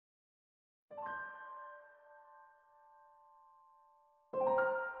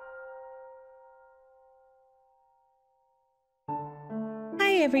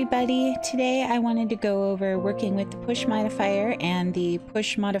everybody. Today I wanted to go over working with the push modifier and the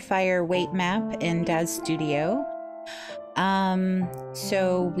push modifier weight map in Daz Studio.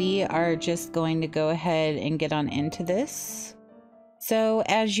 So we are just going to go ahead and get on into this. So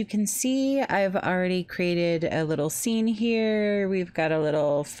as you can see, I've already created a little scene here. We've got a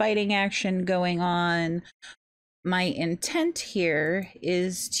little fighting action going on. My intent here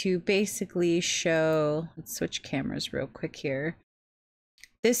is to basically show, let's switch cameras real quick here.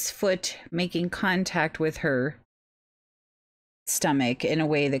 This foot making contact with her stomach in a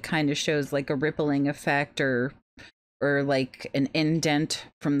way that kind of shows like a rippling effect or like an indent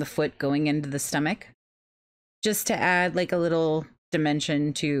from the foot going into the stomach, just to add like a little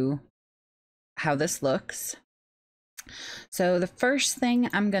dimension to how this looks. So the first thing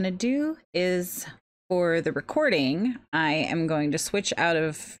I'm going to do is, for the recording, I am going to switch out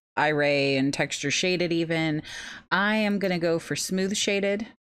of iRay and texture shaded even. I am going to go for smooth shaded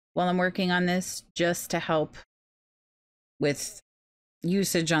while I'm working on this, just to help with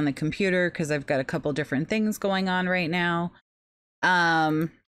usage on the computer, because I've got a couple different things going on right now. But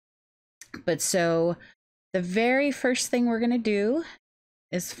so the very first thing we're going to do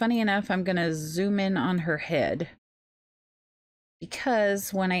is, funny enough, I'm going to zoom in on her head,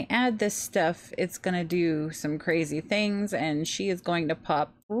 because when I add this stuff, it's going to do some crazy things, and she is going to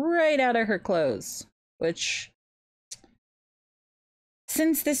pop right out of her clothes, which,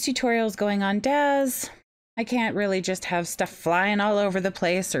 since this tutorial is going on Daz, I can't really just have stuff flying all over the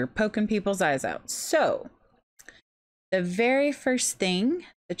place or poking people's eyes out. So the very first thing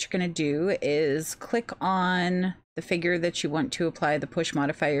that you're going to do is click on the figure that you want to apply the push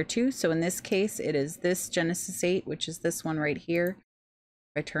modifier to. So in this case, it is this Genesis 8, which is this one right here.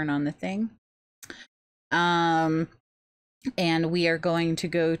 If I turn on the thing. And we are going to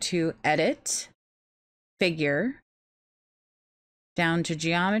go to Edit, Figure, down to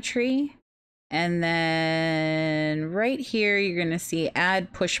Geometry, and then right here you're going to see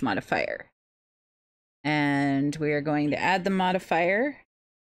Add Push Modifier. And we are going to add the modifier,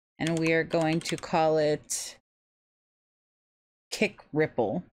 and we are going to call it Kick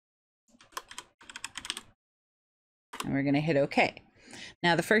Ripple. And we're going to hit OK.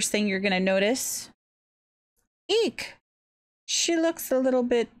 Now the first thing you're going to notice, eek, she looks a little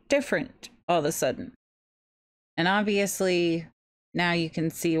bit different all of a sudden. And obviously now you can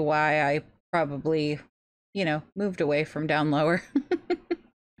see why I probably, moved away from down lower.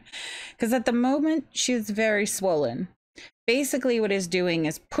 Because at the moment, she's very swollen. Basically what it's doing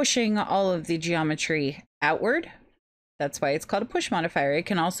is pushing all of the geometry outward. That's why it's called a push modifier. It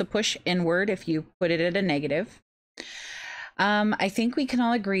can also push inward if you put it at a negative. I think we can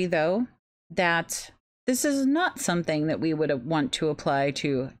all agree, though, that this is not something that we would want to apply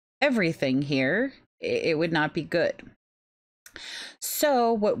to everything here. It would not be good.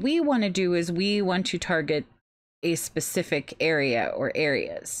 So what we want to do is we want to target a specific area or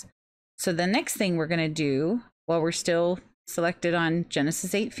areas. So the next thing we're going to do, while we're still selected on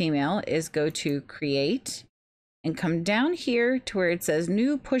Genesis 8 female, is go to Create and come down here to where it says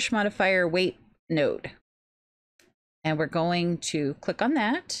New Push Modifier Weight Node. And we're going to click on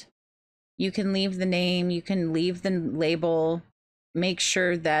that. You can leave the name, you can leave the label, make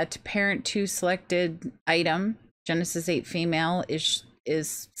sure that parent to selected item, Genesis 8 female,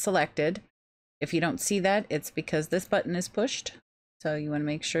 is selected. If you don't see that, it's because this button is pushed. So you want to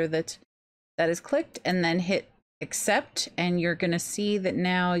make sure that that is clicked, and then hit accept, and you're going to see that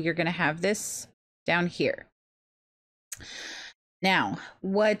now you're going to have this down here. Now,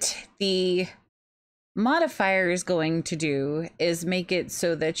 what the modifier is going to do is make it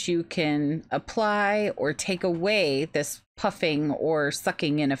so that you can apply or take away this puffing or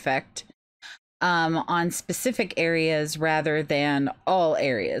sucking in effect on specific areas rather than all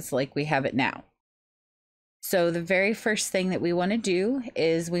areas like we have it now. So the very first thing that we want to do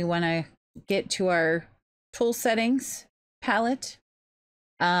is we want to get to our tool settings palette.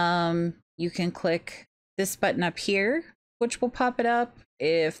 You can click this button up here, which will pop it up.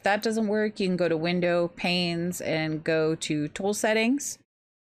 If that doesn't work, you can go to Window, Panes, and go to Tool Settings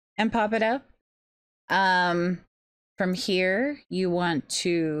and pop it up. From here, you want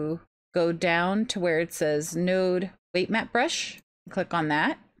to go down to where it says Node Weight Map Brush. Click on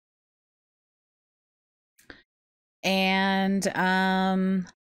that. And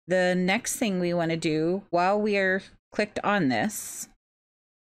the next thing we want to do while we are clicked on this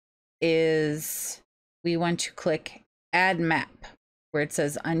is we want to click Add Map, where it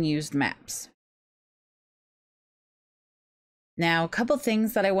says Unused Maps. Now, a couple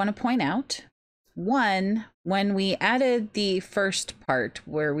things that I want to point out. One, when we added the first part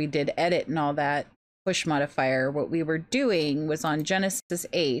where we did edit and all that, push modifier, what we were doing was on Genesis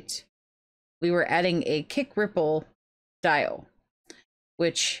 8, we were adding a kick ripple dial,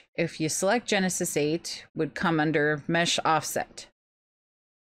 which if you select Genesis 8 would come under mesh offset.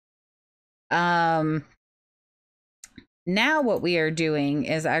 Now what we are doing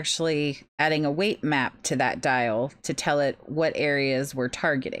is actually adding a weight map to that dial to tell it what areas we're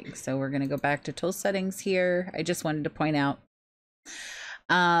targeting. So we're going to go back to tool settings here. I just wanted to point out.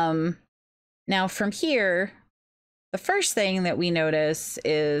 Now from here, the first thing that we notice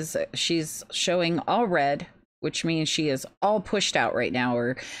is she's showing all red, which means she is all pushed out right now,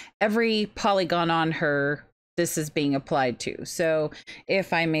 or every polygon on her, this is being applied to. So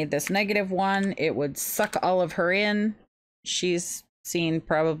if I made this -1, it would suck all of her in. She's seen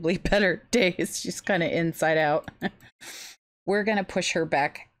probably better days. She's kind of inside out. We're going to push her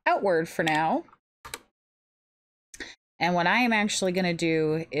back outward for now. And what I am actually going to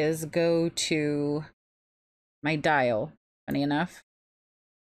do is go to my dial, funny enough.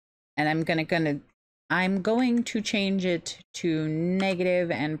 And I'm going to change it to negative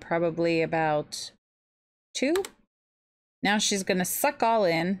and probably about 2. Now she's going to suck all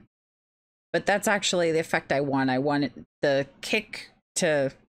in. But that's actually the effect I want. I want the kick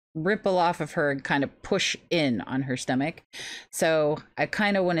to ripple off of her and kind of push in on her stomach. So I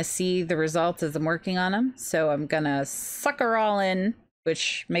kind of want to see the results as I'm working on them. So I'm going to suck her all in,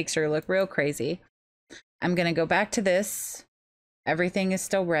 which makes her look real crazy. I'm going to go back to this. Everything is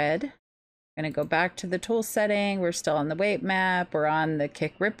still red. I'm going to go back to the tool setting. We're still on the weight map. We're on the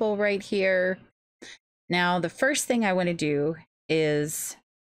kick ripple right here. Now, the first thing I want to do is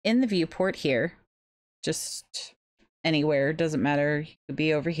in the viewport here, just anywhere, doesn't matter, you could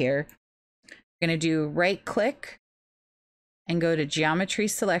be over here. I'm going to do right click and go to geometry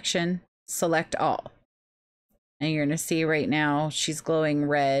selection, select all. And you're going to see right now she's glowing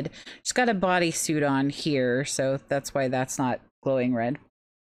red. She's got a bodysuit on here, so that's why that's not glowing red.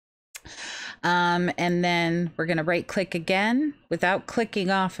 And then we're going to right click again without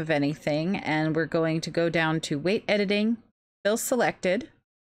clicking off of anything, and we're going to go down to weight editing, fill selected.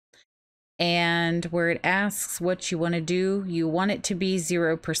 And where it asks what you want to do, you want it to be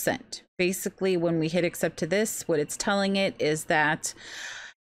 0%. Basically, when we hit accept to this, what it's telling it is that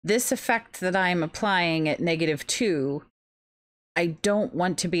this effect that I'm applying at -2, I don't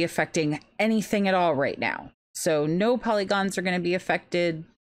want to be affecting anything at all right now. So no polygons are going to be affected.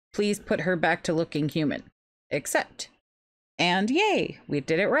 Please put her back to looking human. Accept. And yay, we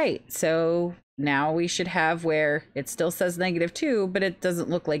did it right. So now we should have where it still says -2, but it doesn't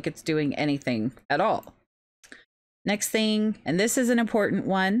look like it's doing anything at all. Next thing, and this is an important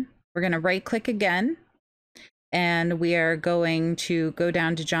one, we're going to right click again, and we are going to go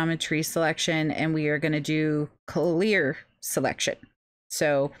down to geometry selection, and we are going to do clear selection.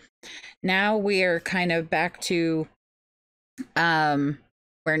 So now we are kind of back to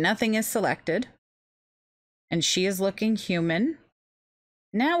where nothing is selected, and she is looking human.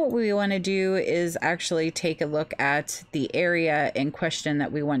 Now what we want to do is actually take a look at the area in question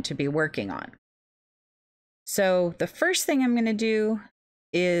that we want to be working on. So the first thing I'm going to do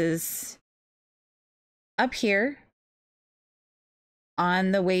is up here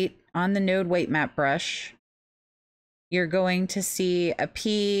on the node weight map brush, you're going to see a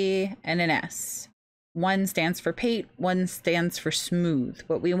P and an S. One stands for paint, one stands for smooth.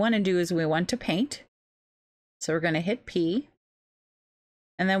 What we want to do is we want to paint. So we're going to hit P.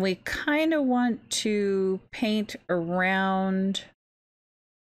 And then we kind of want to paint around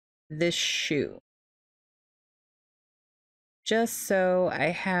this shoe, just so I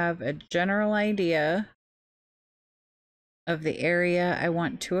have a general idea of the area I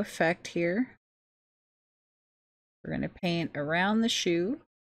want to affect here. We're going to paint around the shoe.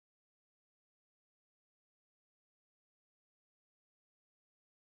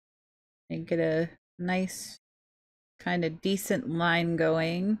 And get a nice kind of decent line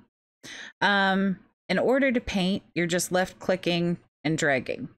going. In order to paint, you're just left clicking and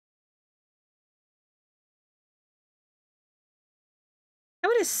dragging. I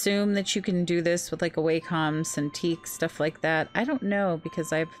would assume that you can do this with like a Wacom, Cintiq, stuff like that. I don't know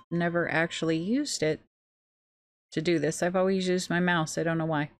because I've never actually used it to do this. I've always used my mouse. I don't know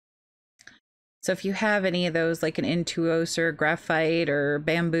why. So if you have any of those, like an Intuos or Graphite or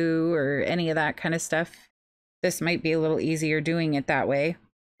Bamboo or any of that kind of stuff, this might be a little easier doing it that way.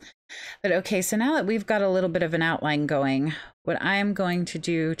 But okay, so now that we've got a little bit of an outline going, what I'm going to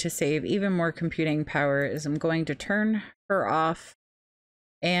do to save even more computing power is I'm going to turn her off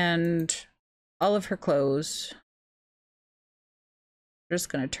and all of her clothes. I'm just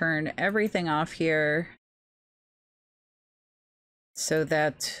going to turn everything off here so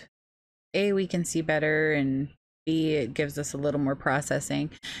that A, we can see better, and B, it gives us a little more processing.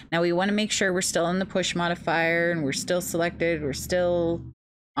 Now we want to make sure we're still in the push modifier and we're still selected, we're still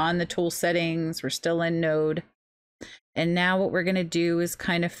on the tool settings, we're still in node. And now what we're going to do is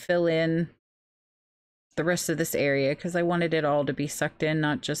kind of fill in the rest of this area because I wanted it all to be sucked in,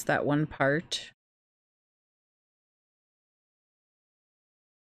 not just that one part.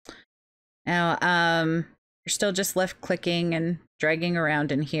 Now, you're still just left clicking and dragging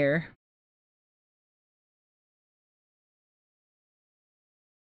around in here.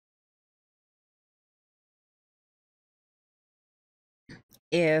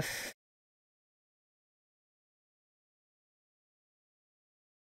 If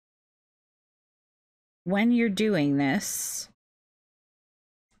when you're doing this,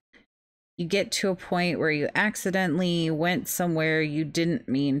 you get to a point where you accidentally went somewhere you didn't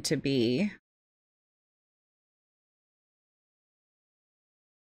mean to be.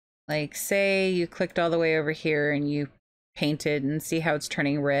 Like, say you clicked all the way over here and you painted, and see how it's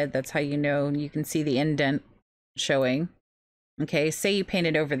turning red. That's how you know. You can see the indent showing. Okay, say you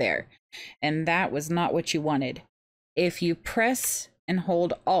painted over there and that was not what you wanted. If you press and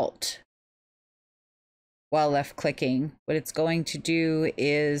hold Alt while left clicking, what it's going to do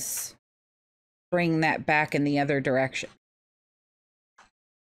is bring that back in the other direction.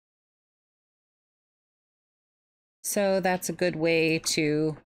 So that's a good way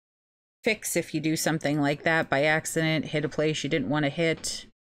to fix if you do something like that by accident, hit a place you didn't want to hit.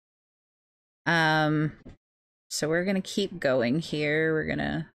 So we're gonna keep going here. We're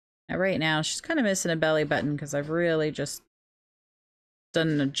gonna, right now she's kind of missing a belly button because I've really just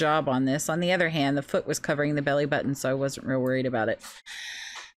done a job on this. On the other hand, the foot was covering the belly button, so I wasn't real worried about it.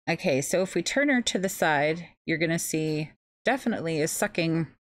 Okay, so if we turn her to the side, you're gonna see definitely is sucking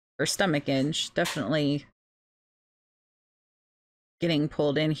her stomach in. She's definitely getting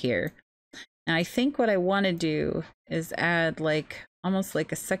pulled in here. Now I think what I want to do is add like almost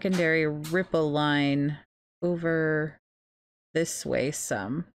like a secondary ripple line over this way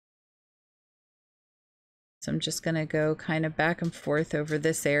some. So I'm just gonna go kind of back and forth over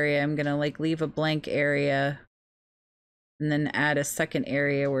this area. I'm gonna like leave a blank area and then add a second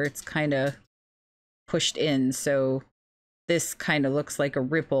area where it's kind of pushed in. So this kind of looks like a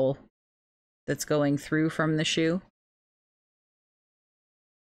ripple that's going through from the shoe.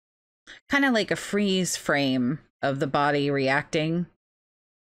 Kind of like a freeze frame of the body reacting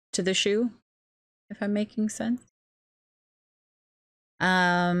to the shoe, if I'm making sense.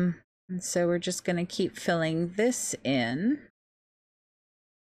 And so we're just going to keep filling this in.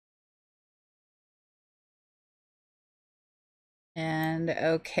 And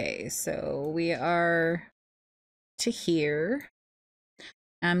okay, so we are to here.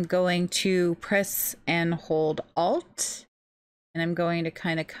 I'm going to press and hold Alt, and I'm going to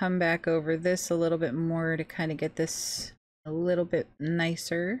kind of come back over this a little bit more to kind of get this a little bit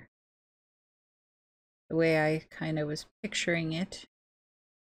nicer, the way I kind of was picturing it.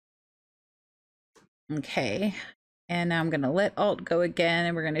 Okay, and now I'm going to let Alt go again,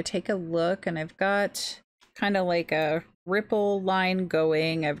 and we're going to take a look, and I've got kind of like a ripple line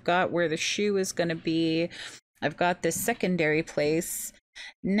going. I've got where the shoe is going to be. I've got this secondary place.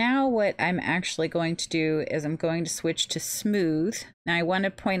 Now what I'm actually going to do is I'm going to switch to smooth. Now I want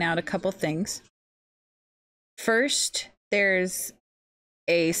to point out a couple things. First, there's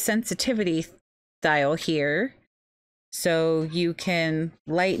a sensitivity dial here, so you can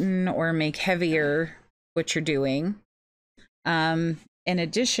lighten or make heavier what you're doing. In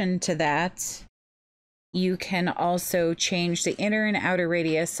addition to that, you can also change the inner and outer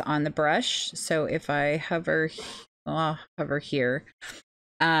radius on the brush. So if I hover, I'll hover here.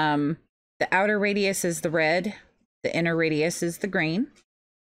 The outer radius is the red, the inner radius is the green.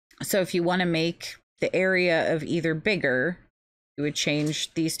 So if you want to make the area of either bigger, you would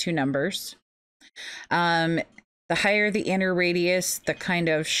change these two numbers. The higher the inner radius, the kind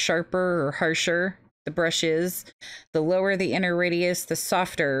of sharper or harsher the brush is. The lower the inner radius, the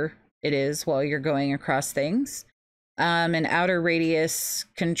softer it is while you're going across things. And outer radius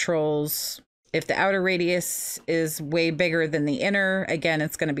controls, if the outer radius is way bigger than the inner, again,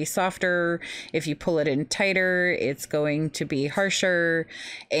 it's going to be softer. If you pull it in tighter, it's going to be harsher.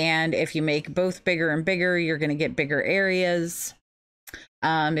 And if you make both bigger and bigger, you're going to get bigger areas.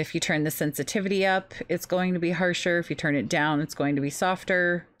 If you turn the sensitivity up, it's going to be harsher. If you turn it down, it's going to be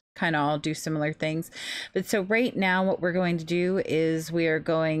softer. Kind of all do similar things. But so right now what we're going to do is we are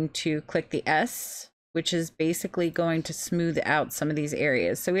going to click the S, which is basically going to smooth out some of these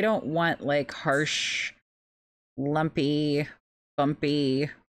areas. So we don't want like harsh, lumpy, bumpy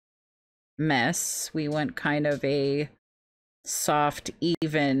mess. We want kind of a soft,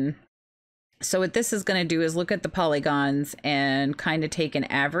 even So what this is going to do is look at the polygons and kind of take an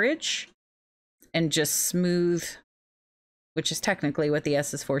average and just smooth, which is technically what the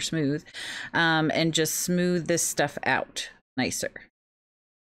S is for, smooth, and just smooth this stuff out nicer.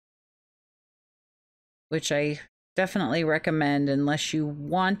 Which I definitely recommend unless you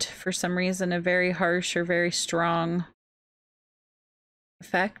want, for some reason, a very harsh or very strong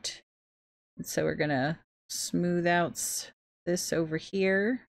effect. And so we're gonna smooth out this over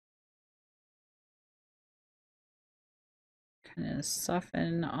here. Kind of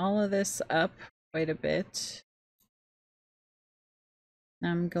soften all of this up quite a bit.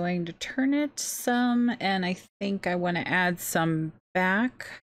 I'm going to turn it some, and I think I want to add some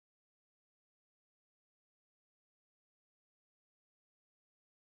back.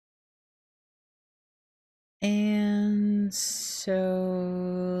 And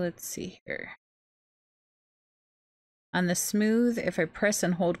so let's see here. On the smooth, if I press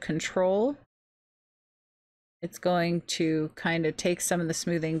and hold Control, it's going to kind of take some of the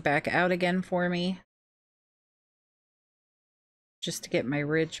smoothing back out again for me. Just to get my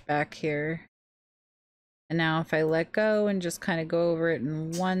ridge back here. And now if I let go and just kind of go over it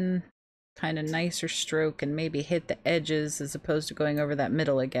in one kind of nicer stroke and maybe hit the edges as opposed to going over that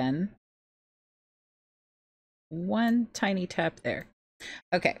middle again. One tiny tap there.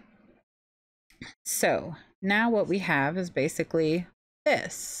 Okay. So now what we have is basically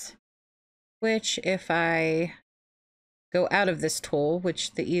this, which if I go out of this tool,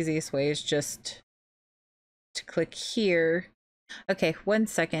 which the easiest way is just to click here. Okay, 1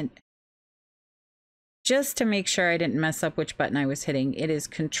 second. Just to make sure I didn't mess up which button I was hitting, it is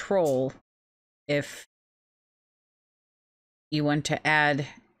Control if you want to add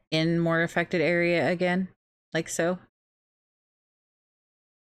in more affected area again, like so.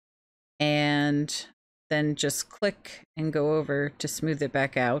 And then just click and go over to smooth it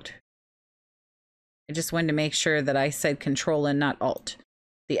back out. I just wanted to make sure that I said Control and not Alt.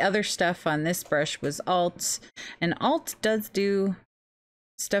 The other stuff on this brush was Alt, and Alt does do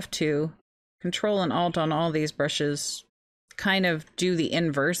stuff too. Control and Alt on all these brushes kind of do the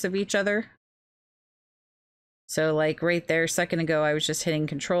inverse of each other. So like right there a second ago, I was just hitting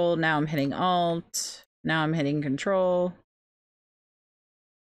Control. Now I'm hitting Alt. Now I'm hitting Control.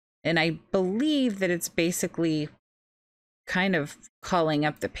 And I believe that it's basically kind of calling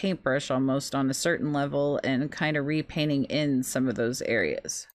up the paintbrush almost on a certain level and kind of repainting in some of those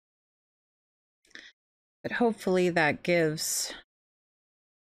areas. But hopefully that gives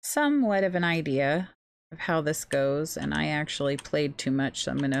somewhat of an idea of how this goes. And I actually played too much,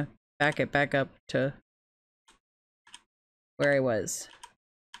 so I'm going to back it back up to where I was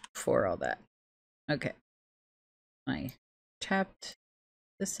before all that. Okay. I tapped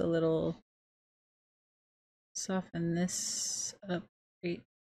this a little. Soften this up right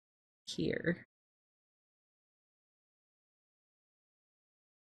here.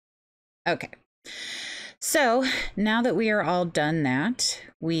 Okay. So now that we are all done that,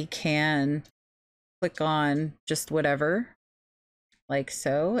 we can click on just whatever, like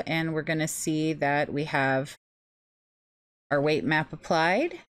so, and we're going to see that we have our weight map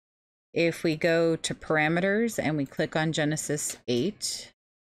applied. If we go to parameters and we click on Genesis 8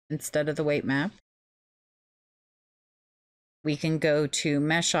 instead of the weight map, we can go to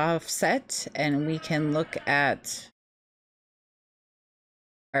mesh offset and we can look at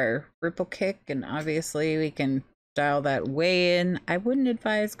our ripple kick, and obviously we can dial that way in. I wouldn't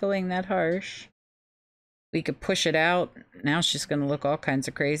advise going that harsh. We could push it out. Now she's going to look all kinds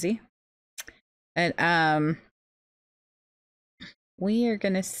of crazy. And we are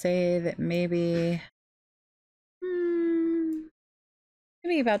going to say that maybe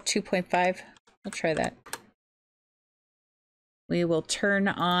about 2.5. We'll try that. We will turn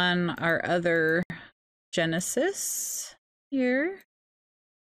on our other Genesis here.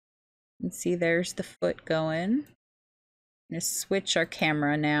 You can see there's the foot going. I'm going to switch our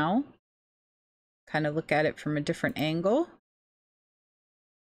camera now. Kind of look at it from a different angle.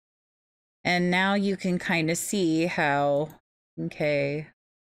 And now you can kind of see how, okay,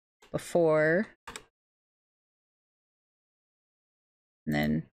 before and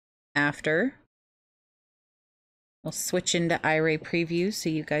then after. We'll switch into iRay preview so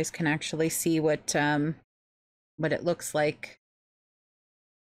you guys can actually see what it looks like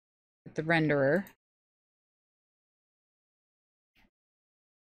with the renderer.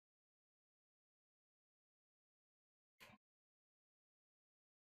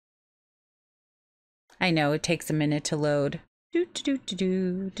 I know it takes a minute to load. Do do do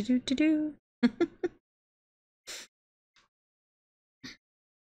do do do do do.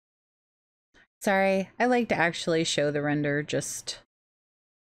 Sorry, I like to actually show the render just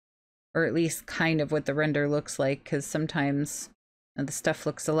or at least kind of what the render looks like, because sometimes the stuff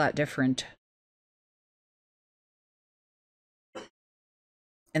looks a lot different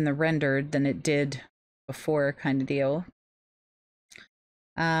in the rendered than it did before, kind of deal.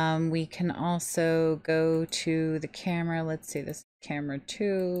 We can also go to the camera. Let's see, this is camera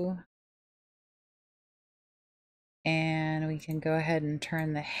 2. And we can go ahead and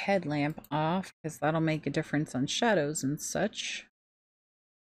turn the headlamp off, because that'll make a difference on shadows and such.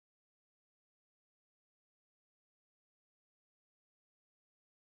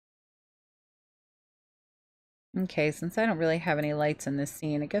 Okay, since I don't really have any lights in this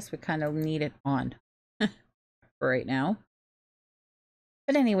scene, I guess we kind of need it on for right now.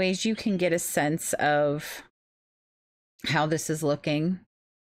 But anyways, you can get a sense of how this is looking.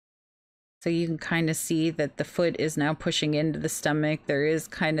 So you can kind of see that the foot is now pushing into the stomach. There is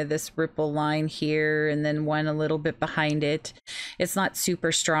kind of this ripple line here and then one a little bit behind it. It's not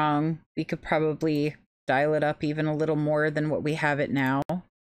super strong. We could probably dial it up even a little more than what we have it now.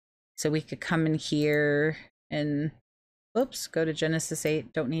 So we could come in here and, oops, go to Genesis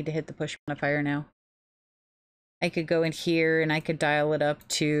 8. Don't need to hit the push modifier now. I could go in here and I could dial it up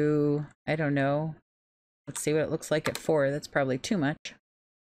to, I don't know. Let's see what it looks like at 4. That's probably too much.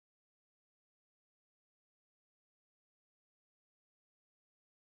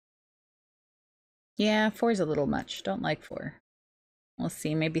 Yeah, 4 is a little much. Don't like 4. We'll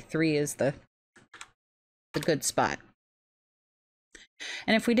see. Maybe 3 is the good spot.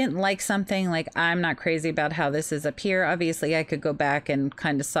 And if we didn't like something, like I'm not crazy about how this is up here, obviously I could go back and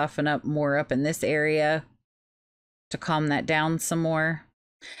kind of soften up more up in this area to calm that down some more.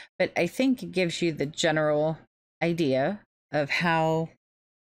 But I think it gives you the general idea of how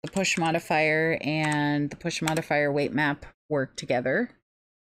the push modifier and the push modifier weight map work together.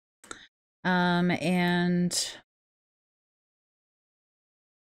 And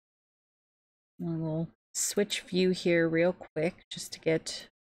we'll switch view here real quick just to get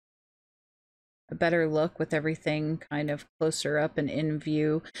a better look with everything kind of closer up and in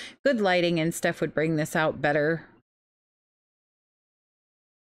view. Good lighting and stuff would bring this out better.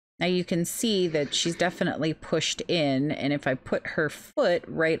 Now you can see that she's definitely pushed in, and if I put her foot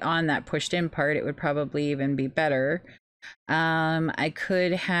right on that pushed in part, it would probably even be better. I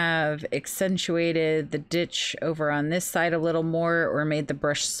could have accentuated the ditch over on this side a little more, or made the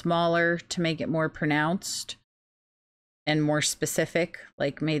brush smaller to make it more pronounced and more specific.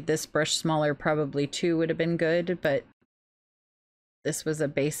 Like made this brush smaller probably too would have been good, but this was a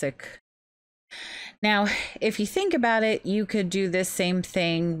basic. Now, if you think about it, you could do this same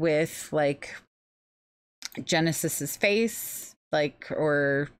thing with like Genesis's face, like,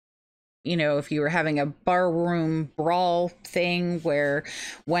 or you know, if you were having a barroom brawl thing where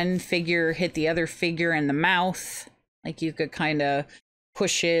one figure hit the other figure in the mouth, like you could kind of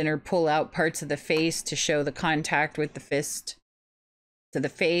push in or pull out parts of the face to show the contact with the fist to the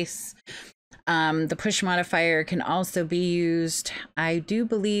face. The push modifier can also be used, I do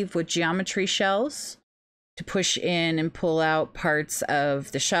believe, with geometry shells to push in and pull out parts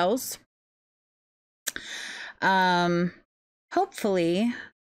of the shells. Hopefully,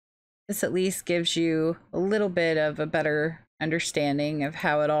 this at least gives you a little bit of a better understanding of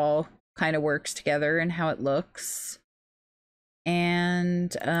how it all kind of works together and how it looks.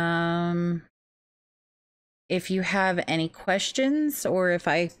 And if you have any questions, or if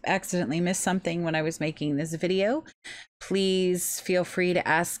I accidentally missed something when I was making this video, please feel free to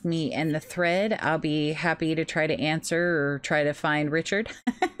ask me in the thread. I'll be happy to try to answer, or try to find Richard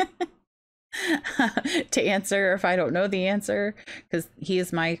to answer if I don't know the answer, because he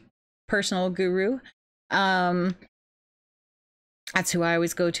is my personal guru. That's who I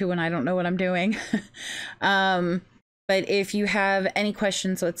always go to when I don't know what I'm doing. But if you have any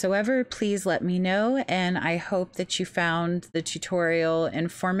questions whatsoever, please let me know. And I hope that you found the tutorial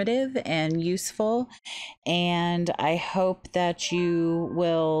informative and useful. And I hope that you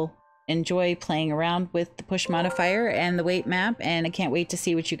will enjoy playing around with the push modifier and the weight map. And I can't wait to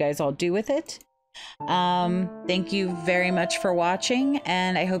see what you guys all do with it. Thank you very much for watching,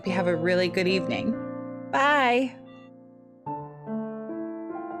 and I hope you have a really good evening. Bye.